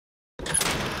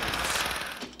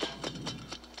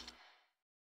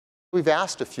We've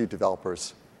asked a few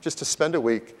developers just to spend a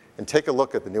week and take a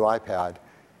look at the new iPad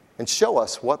and show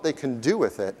us what they can do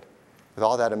with it with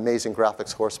all that amazing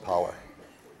graphics horsepower.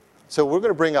 So we're going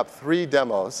to bring up 3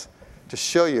 demos to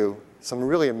show you some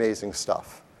really amazing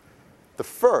stuff. The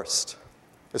first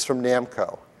is from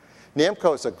Namco.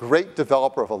 Namco is a great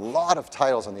developer of a lot of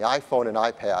titles on the iPhone and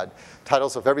iPad,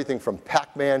 titles of everything from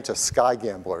Pac-Man to Sky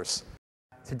Gamblers.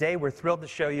 Today, we're thrilled to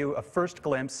show you a first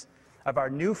glimpse of our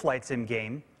new flight sim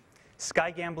game,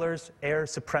 Sky Gamblers Air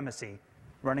Supremacy,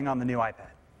 running on the new iPad.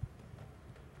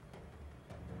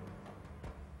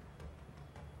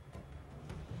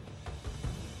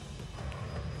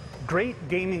 Great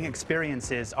gaming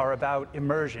experiences are about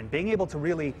immersion, being able to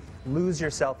really lose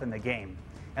yourself in the game.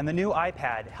 And the new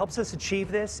iPad helps us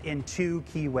achieve this in 2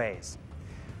 key ways.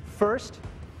 First,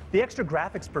 the extra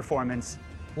graphics performance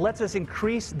lets us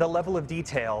increase the level of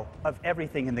detail of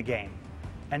everything in the game.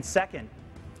 And second,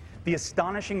 the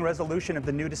astonishing resolution of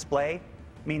the new display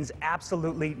means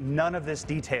absolutely none of this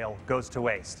detail goes to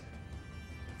waste.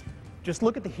 Just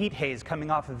look at the heat haze coming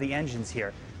off of the engines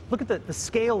here. Look at the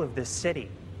scale of this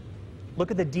city. Look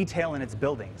at the detail in its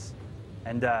buildings.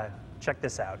 And check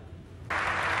this out.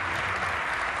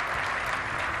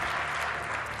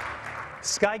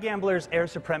 Sky Gamblers Air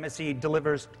Supremacy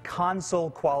delivers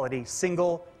console-quality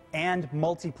single and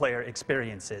multiplayer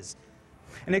experiences.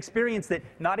 An experience that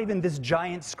not even this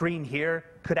giant screen here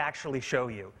could actually show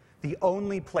you. The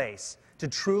only place to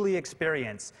truly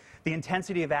experience the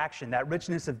intensity of action, that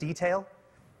richness of detail,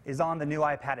 is on the new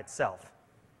iPad itself.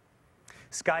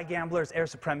 Sky Gamblers Air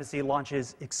Supremacy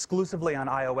launches exclusively on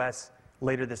iOS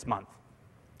later this month.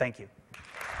 Thank you.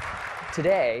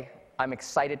 Today, I'm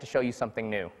excited to show you something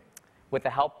new. With the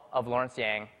help of Lawrence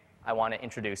Yang, I want to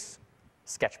introduce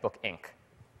SketchBook Ink.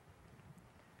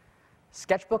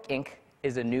 SketchBook Ink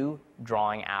is a new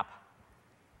drawing app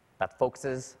that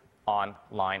focuses on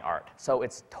line art. So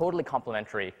it's totally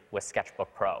complementary with SketchBook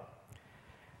Pro.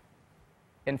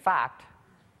 In fact,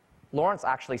 Lawrence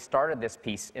actually started this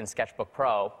piece in SketchBook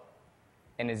Pro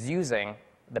and is using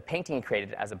the painting he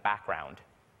created as a background.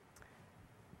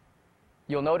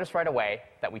 You'll notice right away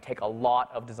that we take a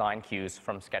lot of design cues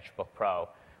from SketchBook Pro.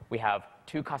 We have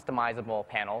 2 customizable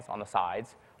panels on the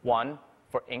sides, one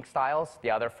for ink styles, the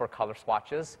other for color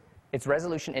swatches. It's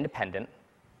resolution independent,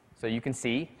 so you can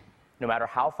see, no matter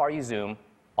how far you zoom,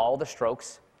 all the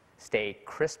strokes stay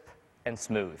crisp and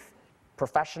smooth.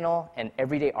 Professional and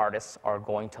everyday artists are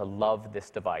going to love this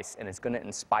device, and it's going to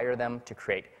inspire them to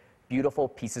create beautiful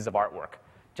pieces of artwork,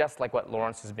 just like what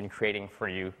Lawrence has been creating for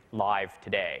you live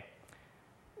today.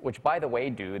 Which, by the way,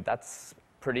 dude, that's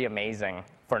pretty amazing.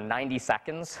 For 90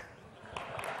 seconds.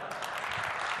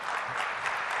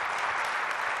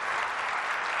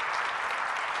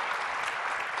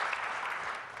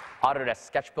 Autodesk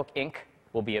Sketchbook Ink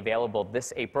will be available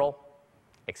this April,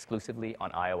 exclusively on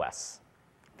iOS.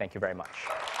 Thank you very much.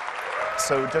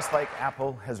 So just like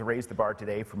Apple has raised the bar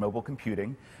today for mobile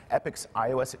computing, Epic's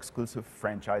iOS-exclusive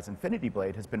franchise Infinity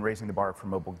Blade has been raising the bar for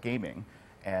mobile gaming.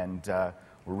 And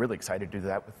we're really excited to do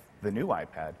that with the new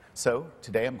iPad. So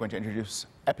today I'm going to introduce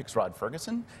Epic's Rod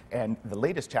Ferguson and the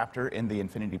latest chapter in the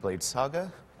Infinity Blade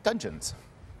saga, Dungeons.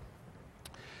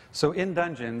 So in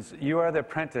Dungeons, you are the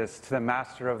apprentice to the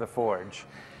master of the forge,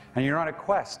 and you're on a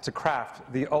quest to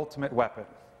craft the ultimate weapon,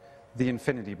 the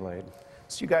Infinity Blade.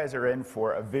 So you guys are in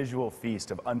for a visual feast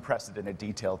of unprecedented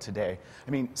detail today.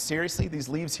 I mean, seriously, these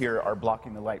leaves here are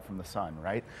blocking the light from the sun,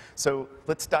 right? So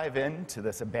let's dive into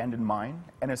this abandoned mine.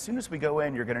 And as soon as we go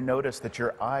in, you're going to notice that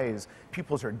your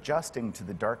pupils are adjusting to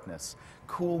the darkness.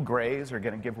 Cool grays are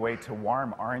going to give way to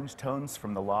warm orange tones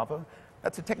from the lava.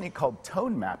 That's a technique called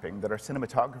tone mapping that our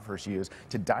cinematographers use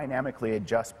to dynamically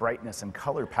adjust brightness and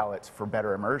color palettes for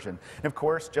better immersion. And of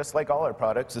course, just like all our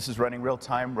products, this is running real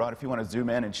time. Rod, if you want to zoom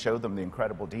in and show them the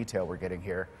incredible detail we're getting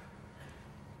here.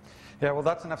 Yeah, well,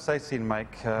 that's enough sightseeing,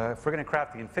 Mike. If we're going to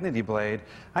craft the Infinity Blade,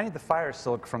 I need the fire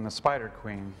silk from the Spider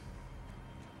Queen.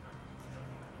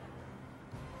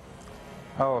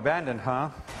 Oh, abandoned, huh?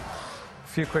 A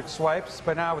few quick swipes,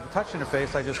 but now with the touch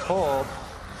interface, I just hold,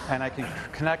 and I can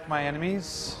connect my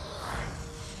enemies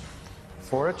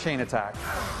for a chain attack.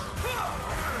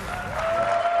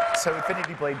 So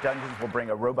Infinity Blade Dungeons will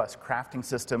bring a robust crafting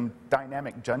system,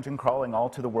 dynamic dungeon crawling, all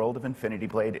to the world of Infinity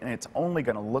Blade, and it's only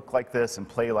going to look like this and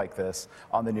play like this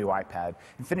on the new iPad.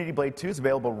 Infinity Blade 2 is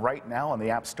available right now on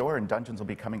the App Store, and Dungeons will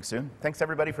be coming soon. Thanks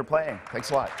everybody for playing. Thanks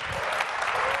a lot.